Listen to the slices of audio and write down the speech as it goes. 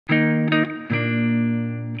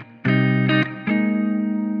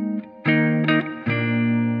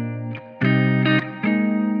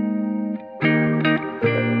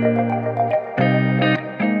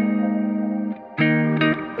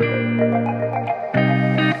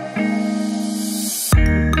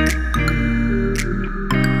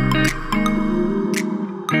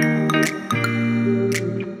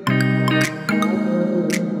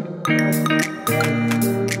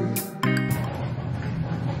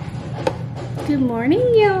Good morning,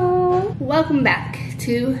 y'all. Welcome back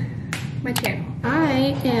to my channel.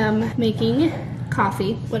 I am making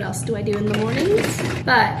coffee. What else do I do in the mornings?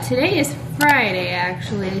 But today is Friday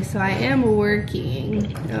actually, so I am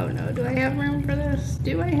working. Oh no, do I have room for this?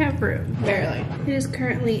 Do I have room? Barely. It is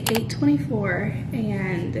currently 8:24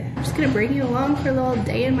 and I'm just gonna bring you along for a little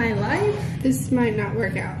day in my life. This might not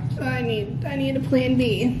work out. I need a plan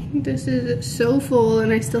B. This is so full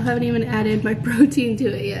and I still haven't even added my protein to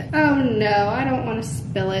it yet. Oh no, I don't want to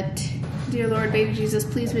spill it. Dear Lord, baby Jesus,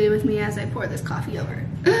 please be with me as I pour this coffee over.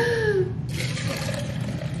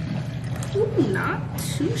 Ooh, not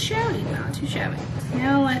too shabby, not too shabby.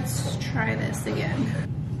 Now let's try this again.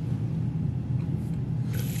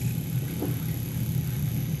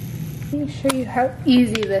 Let me show you how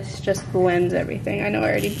easy this just blends everything. I know I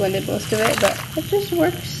already blended most of it, but it just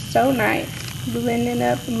works so nice. Blending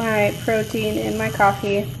up my protein in my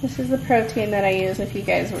coffee. This is the protein that I use if you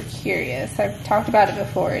guys were curious. I've talked about it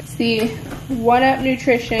before. It's the 1UP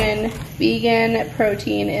Nutrition vegan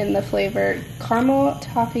protein in the flavor caramel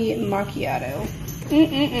toffee macchiato.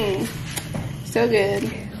 So good.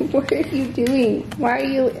 What are you doing? Why are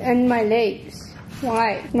you in my legs?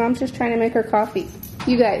 Why? Mom's just trying to make her coffee.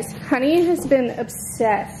 You guys, Honey has been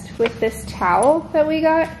obsessed with this towel that we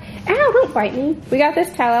got. Ow, don't bite me. We got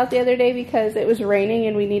this towel out the other day because it was raining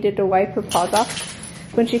and we needed to wipe her paws off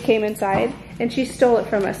when she came inside, and she stole it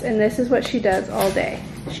from us, and this is what she does all day.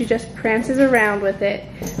 She just prances around with it,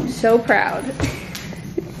 so proud.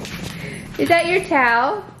 Is that your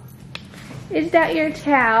towel? Is that your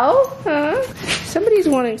towel? Huh? Somebody's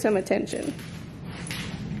wanting some attention.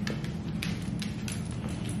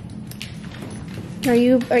 Are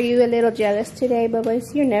you a little jealous today,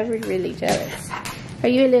 Bubbles? You're never really jealous. Are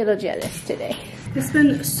you a little jealous today? It's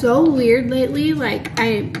been so weird lately. Like,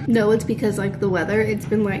 I know it's because like the weather, it's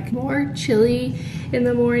been like more chilly in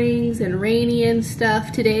the mornings and rainy and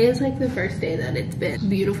stuff. Today is like the first day that it's been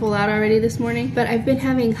beautiful out already this morning, but I've been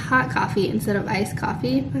having hot coffee instead of iced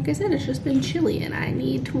coffee. Like I said, it's just been chilly and I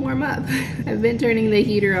need to warm up. I've been turning the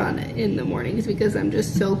heater on in the mornings because I'm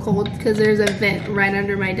just so cold, because there's a vent right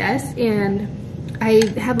under my desk and I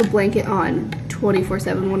have a blanket on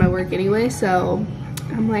 24/7 when I work anyway, so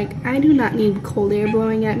I'm like, I do not need cold air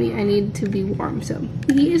blowing at me. I need to be warm. So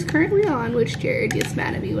he is currently on, which Jared gets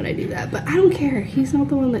mad at me when I do that, but I don't care. He's not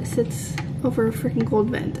the one that sits over a freaking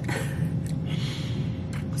cold vent.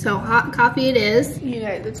 So hot coffee it is. You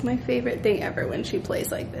guys, it's my favorite thing ever when she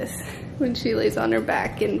plays like this. When she lays on her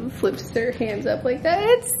back and flips her hands up like that.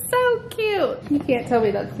 It's so cute. You can't tell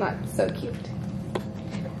me that's not so cute.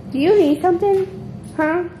 Do you need something?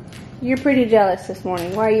 Huh? You're pretty jealous this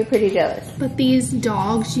morning. Why are you pretty jealous? But these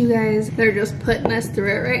dogs, you guys, they're just putting us through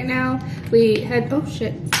it right now. We had, oh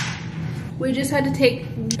shit. We just had to take,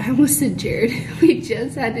 I almost said Jared. We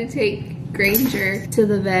just had to take Granger to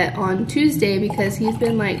the vet on Tuesday because he's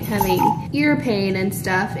been like having ear pain and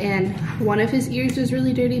stuff, and one of his ears was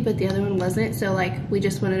really dirty but the other one wasn't, so like we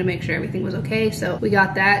just wanted to make sure everything was okay. So we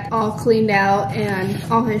got that all cleaned out and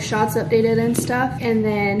all his shots updated and stuff. And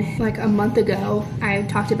then like a month ago I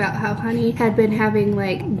talked about how Honey had been having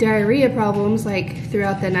like diarrhea problems like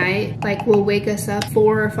throughout the night, like will wake us up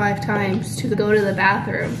 4 or 5 times to go to the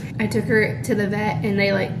bathroom. I took her to the vet and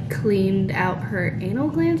they like cleaned out her anal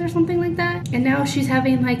glands or something like that. And now she's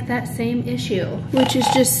having like that same issue, which is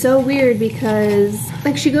just so weird because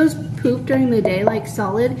like she goes poop during the day like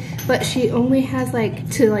solid, but she only has like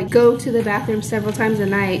to like go to the bathroom several times a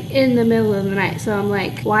night in the middle of the night. So I'm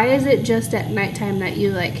like, why is it just at nighttime that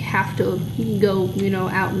you like have to go, you know,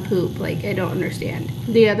 out and poop? Like, I don't understand.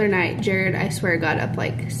 The other night Jared, I swear, got up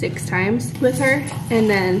like 6 times with her, and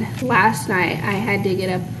then last night I had to get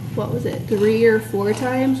up, what was it, 3 or 4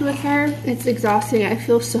 times with her. It's exhausting. I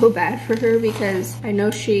feel so bad for her because I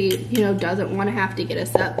know she, you know, doesn't want to have to get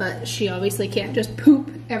us up, but she obviously can't just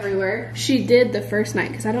poop everywhere. She did the first night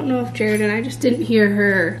because I don't know if Jared and I just didn't hear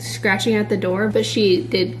her scratching at the door, but she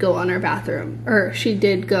did go on our bathroom, or she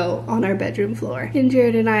did go on our bedroom floor, and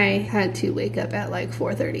Jared and I had to wake up at like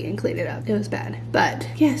 4:30 and clean it up. It was bad. But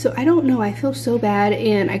yeah, so I don't know, I feel so bad,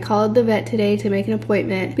 and I called the vet today to make an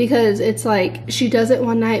appointment because it's like she does it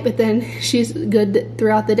one night but then she's good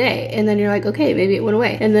throughout the day, and then you're like, okay, maybe it went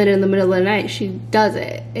away, and then in the middle of the night she does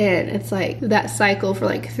it, and it's like that cycle for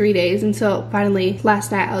like 3 days. And so finally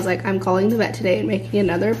last night that, I was like, I'm calling the vet today and making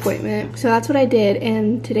another appointment. So that's what I did,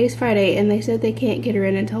 and today's Friday, and they said they can't get her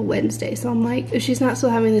in until Wednesday. So I'm like, if she's not still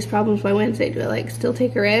having these problems by Wednesday, do I like still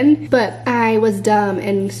take her in? But I was dumb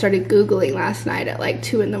and started Googling last night at like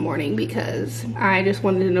 2 in the morning because I just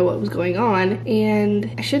wanted to know what was going on,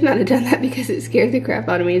 and I should not have done that because it scared the crap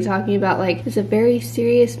out of me, talking about like it's a very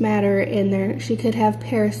serious matter and she could have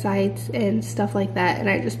parasites and stuff like that, and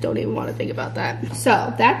I just don't even want to think about that.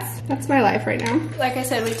 So that's my life right now. Like I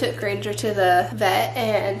said, we took Granger to the vet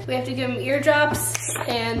and we have to give him ear drops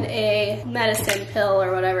and a medicine pill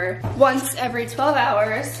or whatever once every 12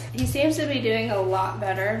 hours. He seems to be doing a lot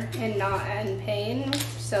better and not in pain,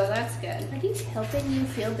 so that's good. Are these helping you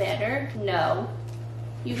feel better? No.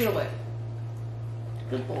 You get away.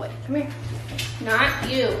 Good boy. Come here. Not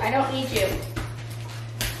you. I don't need you.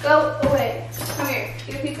 Go away. Come here.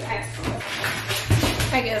 Give a piece of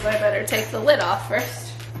ice. I guess I better take the lid off first.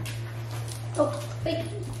 Oh, wait.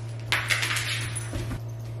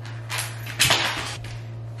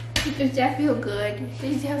 Does that feel good?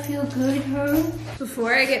 Does that feel good, huh?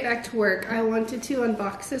 Before I get back to work, I wanted to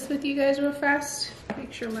unbox this with you guys real fast.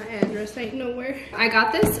 Make sure my address ain't nowhere. I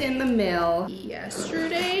got this in the mail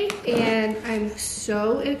yesterday, and I'm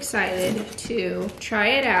so excited to try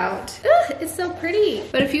it out. Ugh, it's so pretty.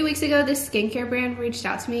 But a few weeks ago, this skincare brand reached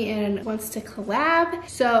out to me and wants to collab.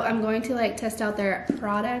 So I'm going to like test out their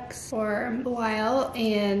products for a while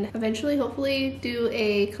and eventually hopefully do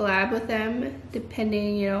a collab with them,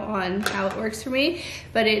 depending, you know, on how it works for me.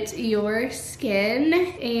 But it's Your Skin,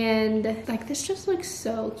 and like this just looks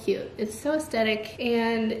so cute. It's so aesthetic,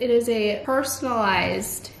 and it is a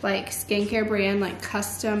personalized like skincare brand, like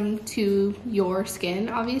custom to your skin,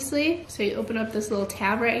 obviously. So you open up this little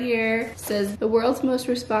tab right here. It says the world's most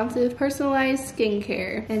responsive personalized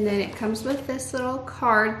skincare, and then it comes with this little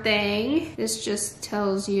card thing. This just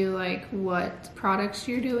tells you like what products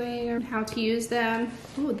you're doing or how to use them.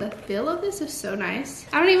 Ooh, the feel of this is so nice.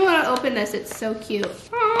 I don't even want to open this. It's so cute.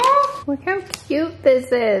 Aww, look how cute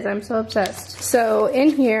this is. I'm so obsessed. So in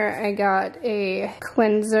here I got a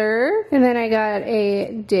cleanser, and then I got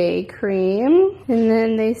a day cream, and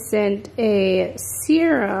then they sent a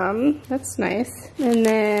serum. That's nice. And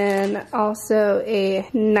then also a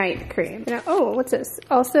night cream. And oh, what's this?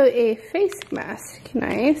 Also a face mask.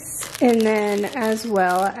 Nice. And then as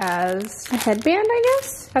well as a headband, I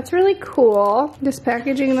guess. That's really cool. This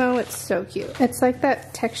packaging though, it's so cute. It's like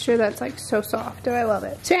that texture that's like so soft, and I love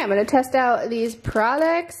it. So yeah, I'm gonna test out these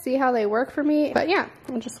products, see how they work for me. But yeah,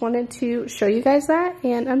 I just wanted to show you guys that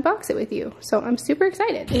and unbox it with you. So I'm super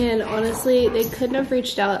excited. And honestly, they couldn't have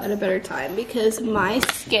reached out at a better time because my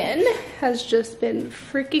skin has just been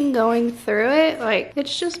freaking going through it. Like,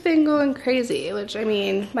 it's just been going crazy, which I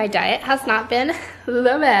mean, my diet has not been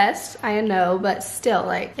the best, I know, but still,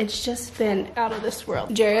 like, it's just been out of this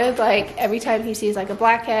world. Jared, like, every time he sees like a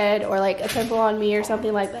blackhead or like a pimple on me or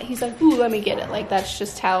something like that, he's like, ooh, let me get it. Like, that's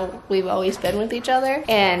just how we've always been with each other.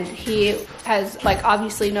 And he has like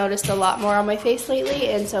obviously noticed a lot more on my face lately,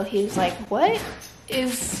 and so he's like, what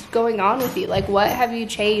is going on with you? Like, what have you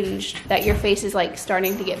changed that your face is like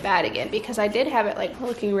starting to get bad again? Because I did have it like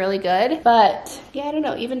looking really good, but yeah, I don't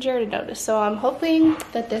know, even Jared noticed. So I'm hoping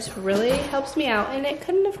that this really helps me out, and it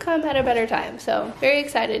couldn't have come at a better time. So very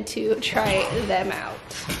excited to try them out.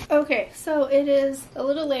 Okay, so it is a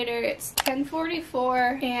little later. It's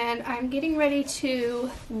 10:44, and I'm getting ready to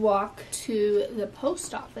walk to the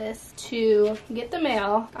post office to get the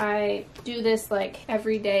mail. I do this like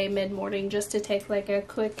every day mid-morning just to take like a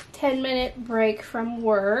quick 10-minute break from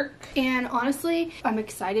work. And honestly, I'm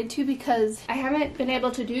excited too because I haven't been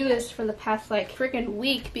able to do this for the past like freaking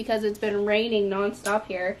week because it's been raining nonstop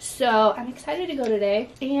here. So I'm excited to go today.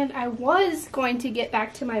 And I was going to get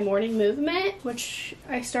back to my morning movement, which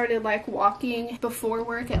I started like walking before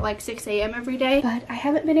work at like 6 a.m. every day, but I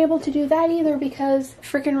haven't been able to do that either because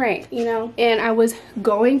freaking rain, you know? And I was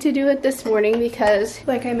going to do it this morning because,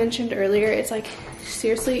 like I mentioned earlier, it's like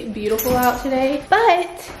seriously beautiful out today,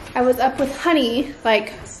 but I was up with Honey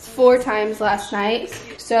like 4 times last night,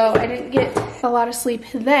 so I didn't get a lot of sleep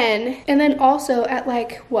then. And then also at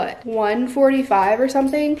like what, 1:45 or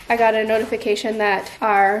something, I got a notification that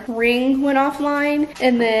our Ring went offline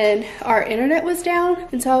and then our internet was down.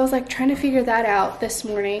 And so I was like trying to figure that out this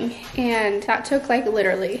morning, and that took like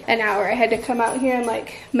literally an hour. I had to come out here and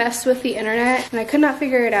like mess with the internet, and I could not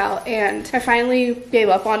figure it out. And I finally gave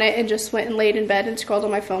up on it and just went and laid in bed and scrolled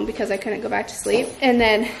on my phone because I couldn't go back to sleep. And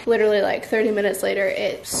then literally like 30 minutes later,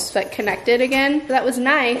 it's like connected again. That was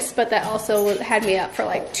nice, but that also had me up for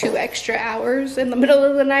like 2 extra hours in the middle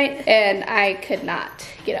of the night, and I could not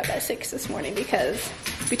get up at 6 this morning because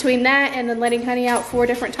between that and then letting Honey out 4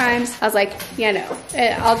 different times, I was like, yeah, no,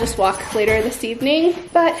 I'll just walk later this evening.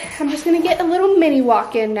 But I'm just gonna get a little mini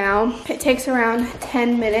walk in now. It takes around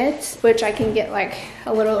 10 minutes, which I can get like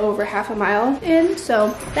a little over half a mile in.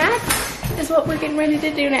 So that is what we're getting ready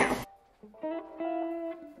to do now.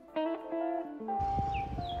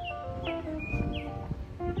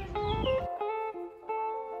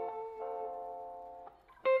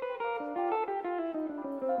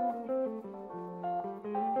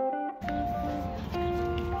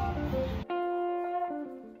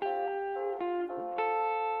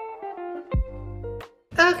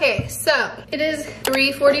 Okay, so it is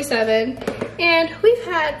 3:47 and we've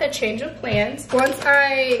had a change of plans. Once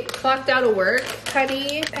I clocked out of work,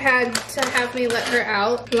 Honey had to have me let her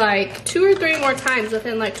out like 2 or 3 more times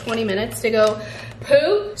within like 20 minutes to go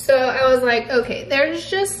poop. So I was like, okay, there's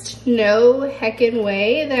just no heckin'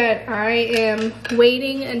 way that I am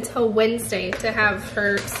waiting until Wednesday to have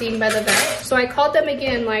her seen by the vet. So I called them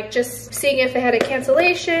again, like just seeing if they had a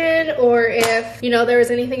cancellation or if, you know, there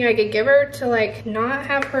was anything I could give her to like not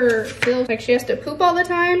have her feel like she has to poop all the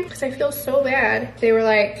time, because I feel so bad. They were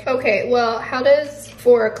like, okay, well, how does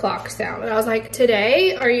 4 o'clock sound? And I was like,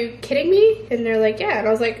 today? Are you kidding me? And they're like, yeah. And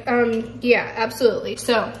I was like, yeah, absolutely.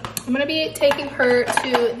 So I'm gonna be taking her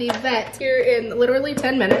to the vet here in literally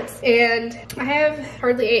 10 minutes, and I have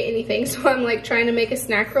hardly ate anything, so I'm like trying to make a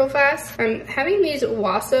snack real fast. I'm having these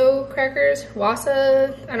Waso crackers.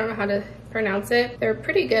 Wasa, I don't know how to pronounce it. They're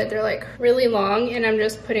pretty good. They're like really long, and I'm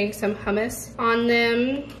just putting some hummus on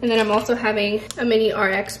them. And then I'm also having a mini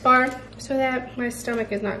RX bar so that my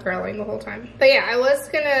stomach is not growling the whole time. But yeah, I was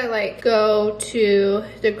gonna like go to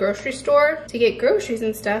the grocery store to get groceries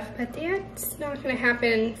and stuff, but that's not gonna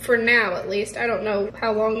happen for now, at least. I don't know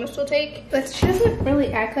how long this will take. But she doesn't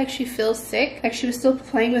really act like she feels sick. Like she was still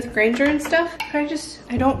playing with Granger and stuff. But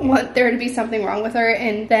I don't want there to be something wrong with her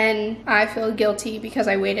and then I feel guilty because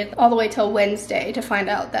I waited all the way till Wednesday to find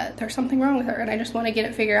out that there's something wrong with her, and I just want to get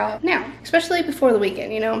it figured out now, especially before the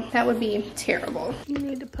weekend, you know? That would be terrible. You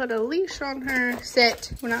need to put a leash on her.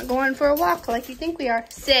 Sit. We're not going for a walk like you think we are.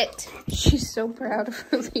 Sit. She's so proud of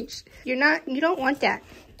her leash. You don't want that.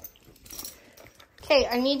 Okay,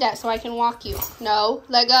 I need that so I can walk you. No,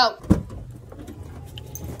 let go.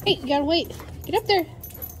 Hey, you gotta wait. Get up there.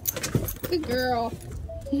 Good girl.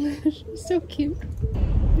 She's so cute.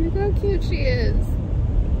 Look how cute she is.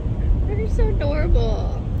 You're so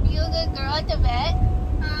adorable. You a good girl at the vet?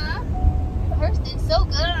 Huh? Hers did so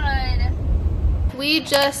good. We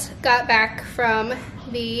just got back from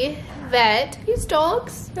the vet. These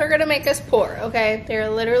dogs, they're gonna make us poor, okay? They're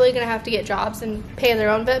literally gonna have to get jobs and pay their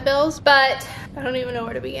own vet bills, but I don't even know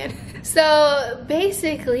where to begin. So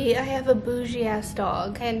basically, I have a bougie ass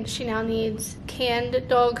dog and she now needs canned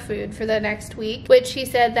dog food for the next week, which he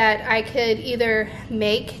said that I could either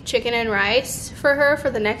make chicken and rice for her for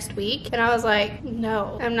the next week. And I was like,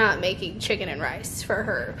 no, I'm not making chicken and rice for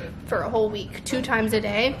her for a whole week, 2 times a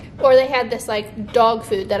day. Or they had this like dog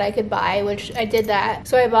food that I could buy, which I did that.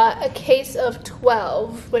 So I bought a case of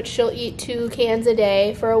 12, which she'll eat 2 cans a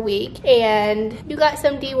day for a week. And you got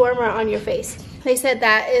some dewormer on your face. They said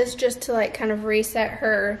that is just to like kind of reset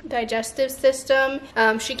her digestive system.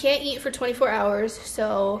 She can't eat for 24 hours,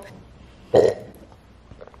 so.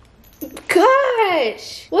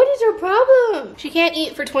 Gosh, what is her problem? She can't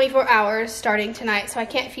eat for 24 hours starting tonight, so I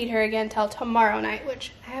can't feed her again till tomorrow night,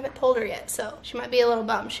 which I haven't told her yet, so she might be a little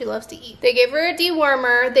bummed. She loves to eat. They gave her a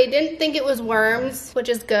dewormer. They didn't think it was worms, which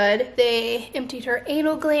is good. They emptied her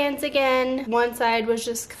anal glands again. One side was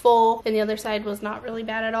just full and the other side was not really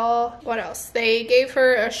bad at all. What else? They gave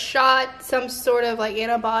her a shot, some sort of like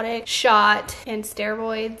antibiotic shot and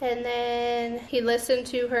steroids. And then he listened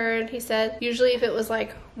to her and he said usually if it was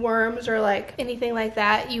like worms or like anything like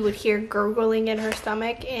that, you would hear gurgling in her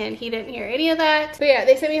stomach, and he didn't hear any of that. But yeah,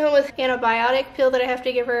 they sent me home with antibiotic pill that I have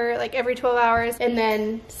to give her like every 12 hours and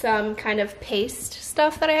then some kind of paste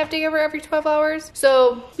stuff that I have to give her every 12 hours.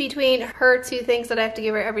 So between her 2 things that I have to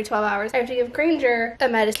give her every 12 hours, I have to give Granger a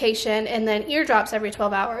medication and then eardrops every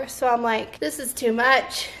 12 hours. So I'm like, this is too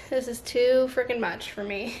much. This is too freaking much for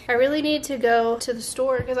me. I really need to go to the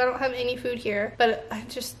store because I don't have any food here, but I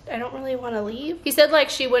don't really want to leave. He said like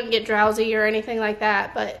she wouldn't get drowsy or anything like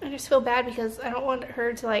that, but I just feel bad because I don't want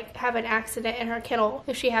her to like have an accident in her kennel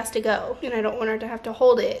if she has to go, and I don't want her to have to hold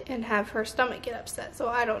hold it and have her stomach get upset. So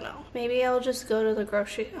I don't know. Maybe I'll just go to the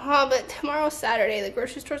grocery. Oh, but tomorrow's Saturday. The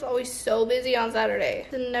grocery store's always so busy on Saturday.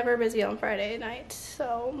 It's never busy on Friday night.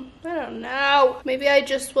 So I don't know. Maybe I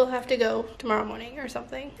just will have to go tomorrow morning or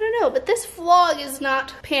something. I don't know, but this vlog is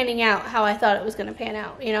not panning out how I thought it was gonna pan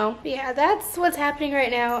out, you know? Yeah, that's what's happening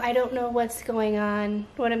right now. I don't know what's going on,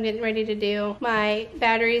 what I'm getting ready to do. My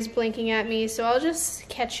battery's blinking at me, so I'll just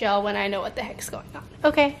catch y'all when I know what the heck's going on.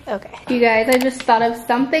 Okay, okay. You guys, I just thought of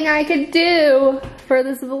something I could do for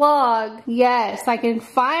this vlog. Yes, I can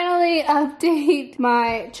finally update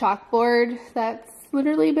my chalkboard. That's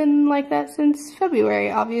literally been like that since February,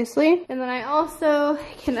 obviously. And then I also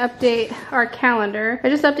can update our calendar. I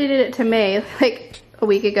just updated it to May, like a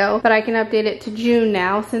week ago, but I can update it to June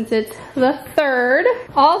now since it's the 3rd.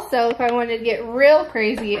 Also, if I wanted to get real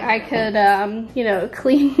crazy, I could, you know,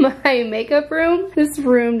 clean my makeup room. This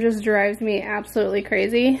room just drives me absolutely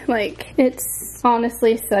crazy. Like, it's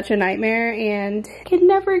honestly such a nightmare and I can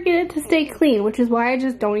never get it to stay clean, which is why I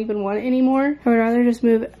just don't even want it anymore. I would rather just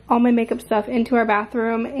move all my makeup stuff into our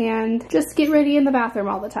bathroom and just get ready in the bathroom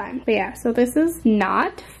all the time. But yeah, so this is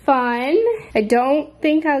not fun. I don't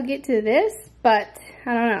think I'll get to this, but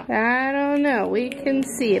I don't know. I don't know. We can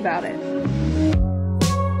see about it.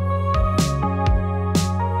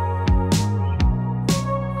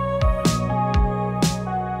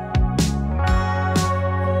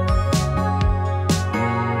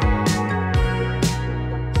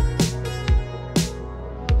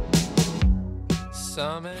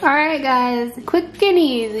 Alright guys, quick and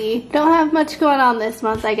easy. Don't have much going on this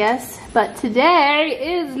month, I guess. But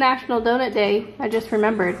today is National Donut Day. I just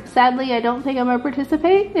remembered. Sadly, I don't think I'm gonna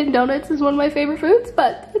participate, and donuts is one of my favorite foods,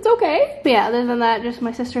 but it's okay. But yeah, other than that, just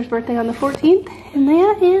my sister's birthday on the 14th. And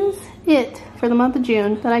that is it for the month of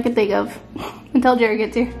June that I can think of until Jared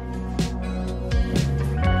gets here.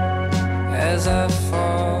 As I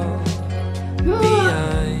fall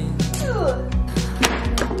behind.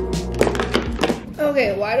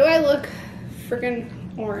 Okay, why do I look freaking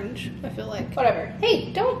orange? I feel like. Whatever.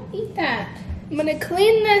 Hey, don't eat that. I'm gonna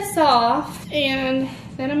clean this off and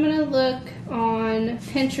then I'm gonna look on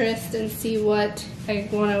Pinterest and see what I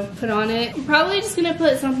wanna put on it. I'm probably just gonna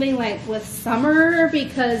put something like with summer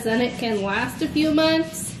because then it can last a few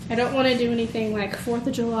months. I don't want to do anything like 4th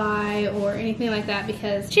of July or anything like that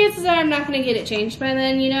because chances are I'm not going to get it changed by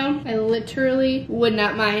then, you know? I literally would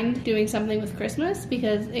not mind doing something with Christmas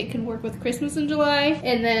because it could work with Christmas in July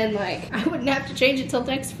and then like I wouldn't have to change it till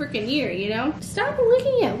next freaking year, you know? Stop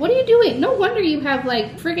licking it. What are you doing? No wonder you have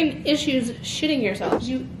like freaking issues shitting yourself.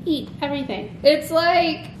 You eat everything. It's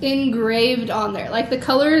like engraved on there. Like the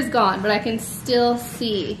color is gone, but I can still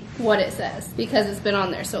see what it says because it's been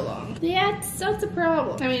on there so long. Yeah, that's a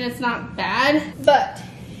problem. I mean, it's not bad, but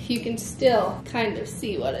you can still kind of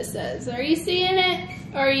see what it says. Are you seeing it?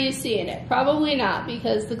 Are you seeing it? Probably not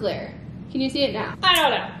because the glare. Can you see it now? I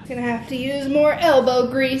don't know. Gonna have to use more elbow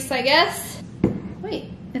grease, I guess.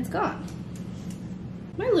 Wait, it's gone.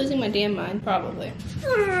 Am I losing my damn mind? Probably.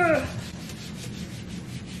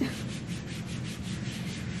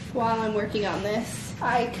 While I'm working on this,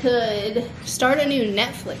 I could start a new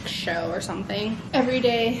Netflix show or something. Every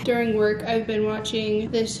day during work, I've been watching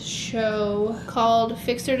this show called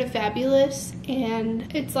Fixer to Fabulous,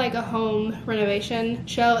 and it's like a home renovation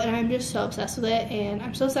show, and I'm just so obsessed with it, and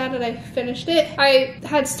I'm so sad that I finished it. I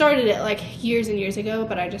had started it like years and years ago,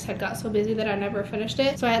 but I just had got so busy that I never finished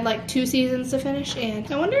it. So I had like 2 seasons to finish,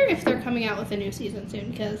 and I wonder if they're coming out with a new season soon,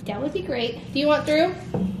 because that would be great. Do you want through?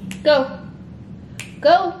 Go.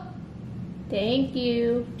 Go. Thank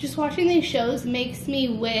you. Just watching these shows makes me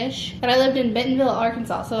wish that I lived in Bentonville,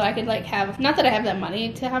 Arkansas, so I could like have, not that I have that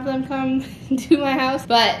money to have them come to my house,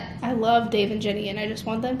 but I love Dave and Jenny and I just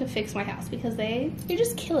want them to fix my house because they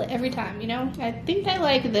just kill it every time, you know? I think I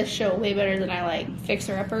like this show way better than I like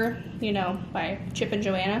Fixer Upper, you know, by Chip and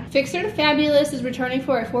Joanna. Fixer to Fabulous is returning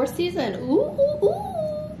for a 4th season. Ooh.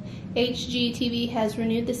 HGTV has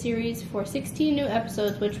renewed the series for 16 new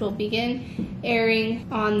episodes, which will begin airing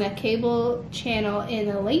on the cable channel in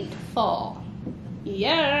the late fall.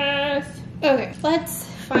 Yes! Okay, let's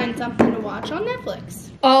find something to watch on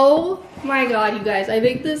Netflix. Oh my god, you guys, I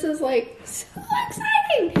think this is like so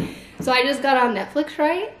exciting! So I just got on Netflix,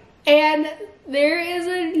 right? And there is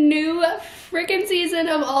a new freaking season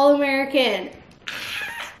of All American.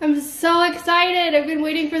 I'm so excited. I've been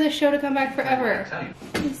waiting for this show to come back forever.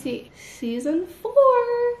 Let me see. Season 4.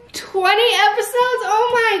 20 episodes? Oh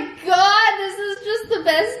my god, this is just the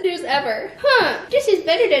best news ever. Huh, this is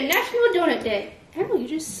better than National Donut Day. Ow, you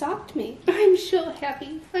just socked me. I'm so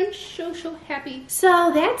happy. I'm so happy.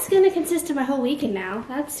 So that's gonna consist of my whole weekend now.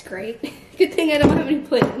 That's great. Good thing I don't have any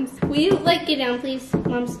plans. Will you like get down, please?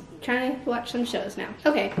 Mom's trying to watch some shows now.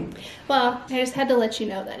 Okay, well, I just had to let you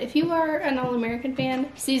know that if you are an All-American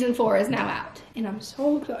fan, season 4 is now out. And I'm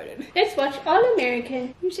so excited. Let's watch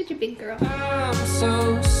All-American. You're such a big girl. I'm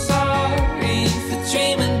so sorry for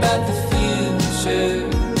dreaming about the future.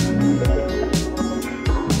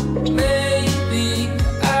 Maybe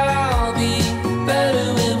I'll be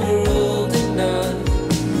better when we're old enough.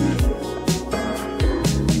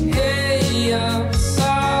 Hey, I'm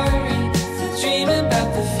sorry for dreaming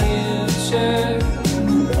about the future.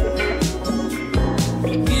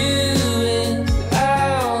 You and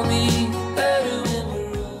I'll be better when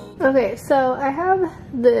we're old. Okay, so I have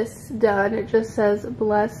this done. It just says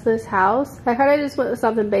bless this house. I kind of just went with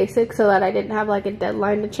something basic so that I didn't have like a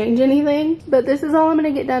deadline to change anything, but this is all I'm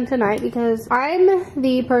gonna get done tonight because I'm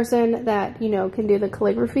the person that, you know, can do the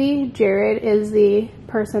calligraphy. Jared is the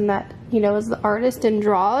person that, you know, is the artist and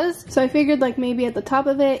draws. So I figured like maybe at the top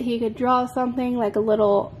of it he could draw something like a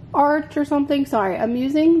little arch or something. Sorry, I'm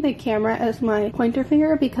using the camera as my pointer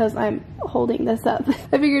finger because I'm holding this up.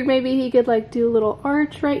 I figured maybe he could like do a little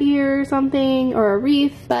arch right here or something, or a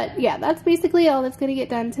wreath. But yeah, that's basically all that's gonna get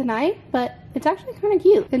done tonight, but it's actually kind of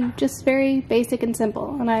cute and just very basic and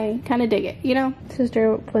simple, and I kind of dig it, you know?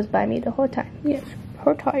 Sister was by me the whole time. Yes,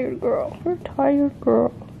 her tired girl. Her tired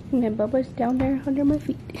girl. And then Bubba's down there under my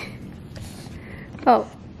feet. Oh,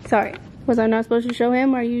 sorry. Was I not supposed to show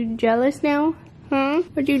him? Are you jealous now? Huh?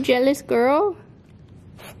 Are you jealous, girl?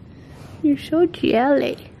 You're so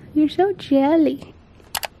jelly. You're so jelly.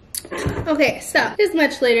 Okay, so it's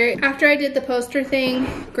much later. After I did the poster thing,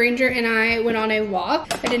 Granger and I went on a walk.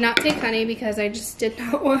 I did not take Honey because I just did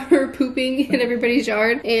not want her pooping in everybody's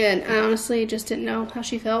yard, and I honestly just didn't know how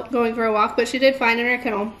she felt going for a walk, but she did fine in her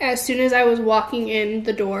kennel. As soon as I was walking in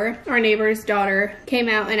the door, our neighbor's daughter came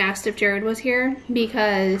out and asked if Jared was here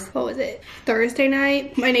because, what was it, Thursday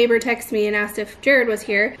night? My neighbor texted me and asked if Jared was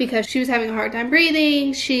here because she was having a hard time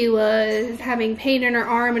breathing. She was having pain in her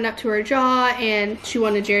arm and up to her jaw, and she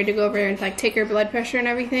wanted Jared to go over there and like take her blood pressure and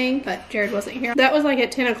everything, but Jared wasn't here. That was like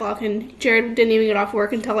at 10 o'clock and Jared didn't even get off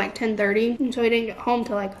work until like 10:30, and so he didn't get home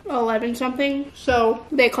till like 11 something. So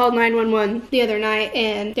they called 911 the other night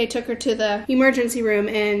and they took her to the emergency room,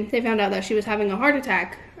 and they found out that she was having a heart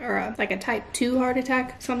attack, or like a type 2 heart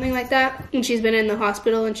attack, something like that. And she's been in the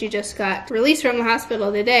hospital, and she just got released from the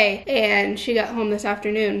hospital today, and she got home this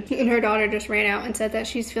afternoon, and her daughter just ran out and said that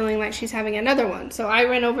she's feeling like she's having another one. So I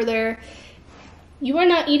went over there. You are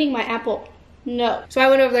not eating my apple. No. So I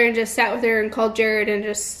went over there and just sat with her and called Jared, and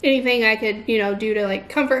just anything I could, you know, do to like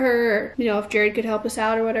comfort her, or, you know, if Jared could help us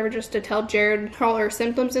out or whatever, just to tell Jared all her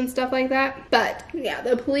symptoms and stuff like that. But yeah,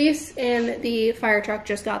 the police and the fire truck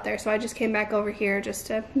just got there, so I just came back over here just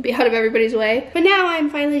to be out of everybody's way. But now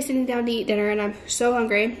I'm finally sitting down to eat dinner, and I'm so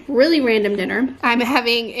hungry. Really random dinner. I'm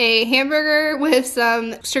having a hamburger with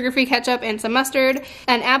some sugar-free ketchup and some mustard,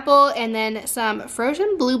 an apple, and then some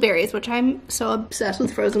frozen blueberries, which I'm so obsessed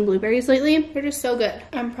with frozen blueberries lately. They're just so good.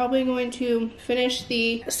 I'm probably going to finish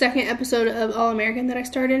the second episode of All American that I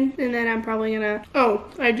started, and then I'm probably gonna, oh,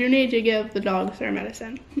 I do need to give the dogs their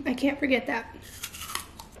medicine. I can't forget that.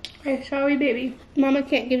 I'm sorry, baby. Mama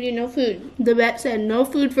can't give you no food. The vet said no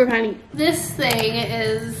food for Honey. This thing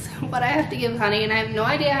is what I have to give Honey, and I have no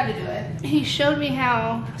idea how to do it. He showed me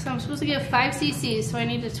how. So I'm supposed to give 5 cc's, so I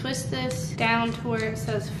need to twist this down to where it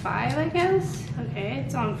says 5, I guess. Okay,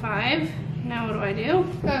 it's on 5. Now what do I do?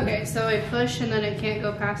 Okay, so I push and then it can't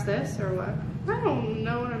go past this, or what? I don't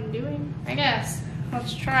know what I'm doing. I guess.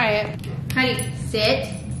 Let's try it. Honey, sit.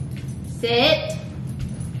 Sit.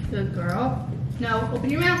 Good girl. No, open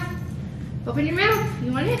your mouth. Open your mouth.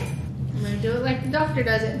 You want it? I'm gonna do it like the doctor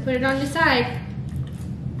does it and put it on your side.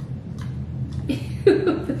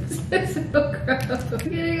 This is so gross.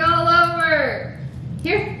 Getting all over.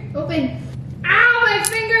 Here, open. Ow, my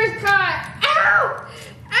finger's caught. Ow!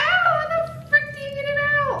 Ow, how the frick do you get it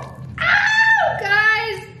out? Ow,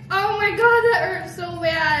 guys. Oh my god, that hurt so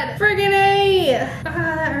bad. Friggin' A.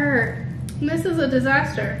 Ah, that hurt. This is a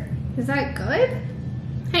disaster. Is that good?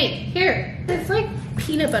 Hey, here. It's like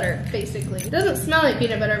peanut butter, basically. It doesn't smell like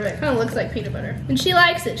peanut butter, but it kind of looks like peanut butter. And she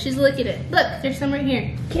likes it. She's licking it. Look, there's some right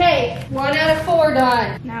here. Okay, 1 out of 4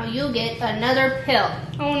 done. Now you'll get another pill.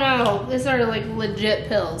 Oh no, these are like legit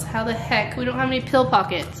pills. How the heck? We don't have any pill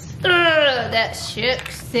pockets. Ugh, that shit.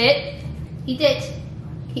 Sit. Eat it.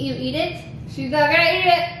 Can you eat it? She's not gonna eat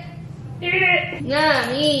it. Eat it. Nah,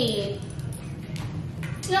 me.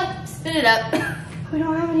 Nope, spit it up. We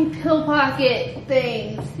don't have any pill pocket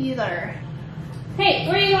things either. Hey,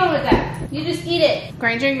 where are you going with that? You just eat it.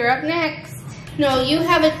 Granger, you're up next. No, you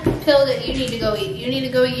have a pill that you need to go eat. You need to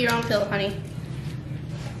go eat your own pill, honey.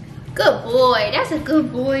 Good boy. That's a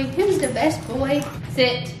good boy. Him's the best boy.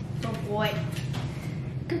 Sit. Good boy.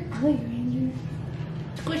 Good boy, Granger.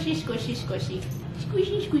 Squishy, squishy, squishy.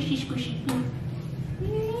 Squishy, squishy, squishy.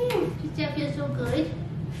 Does that feel so good?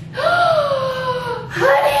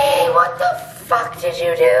 Honey, what the fuck did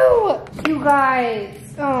you do? You guys.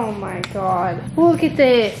 Oh my god. Look at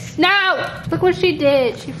this. No! Look what she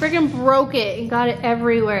did. She freaking broke it and got it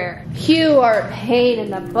everywhere. You are a pain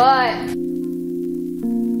in the butt.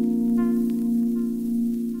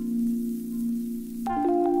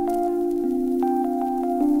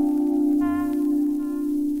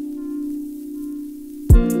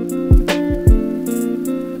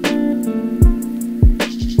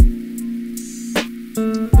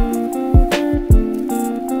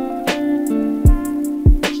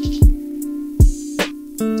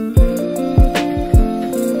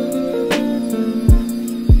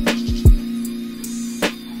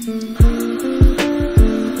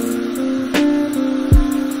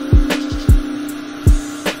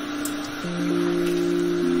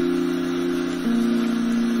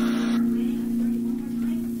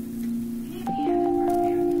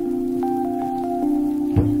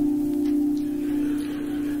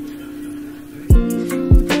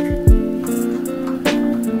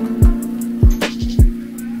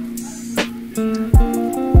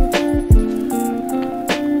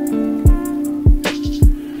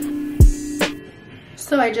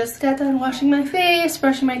 So I just got done washing my face,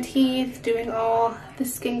 brushing my teeth, doing all the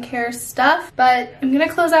skincare stuff, but I'm gonna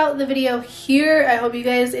close out the video here. I hope you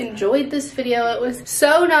guys enjoyed this video. It was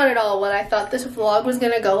so not at all what I thought this vlog was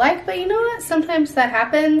gonna go like, but you know what? Sometimes that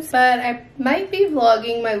happens, but I might be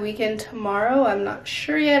vlogging my weekend tomorrow. I'm not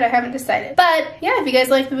sure yet. I haven't decided. But yeah, if you guys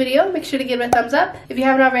liked the video, make sure to give it a thumbs up. If you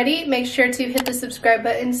haven't already, make sure to hit the subscribe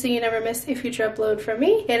button so you never miss a future upload from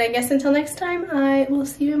me. And I guess until next time, I will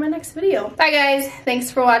see you in my next video. Bye guys. Thanks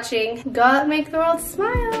for watching. God make the world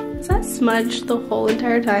smile. Is that smudged the whole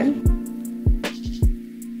entire time?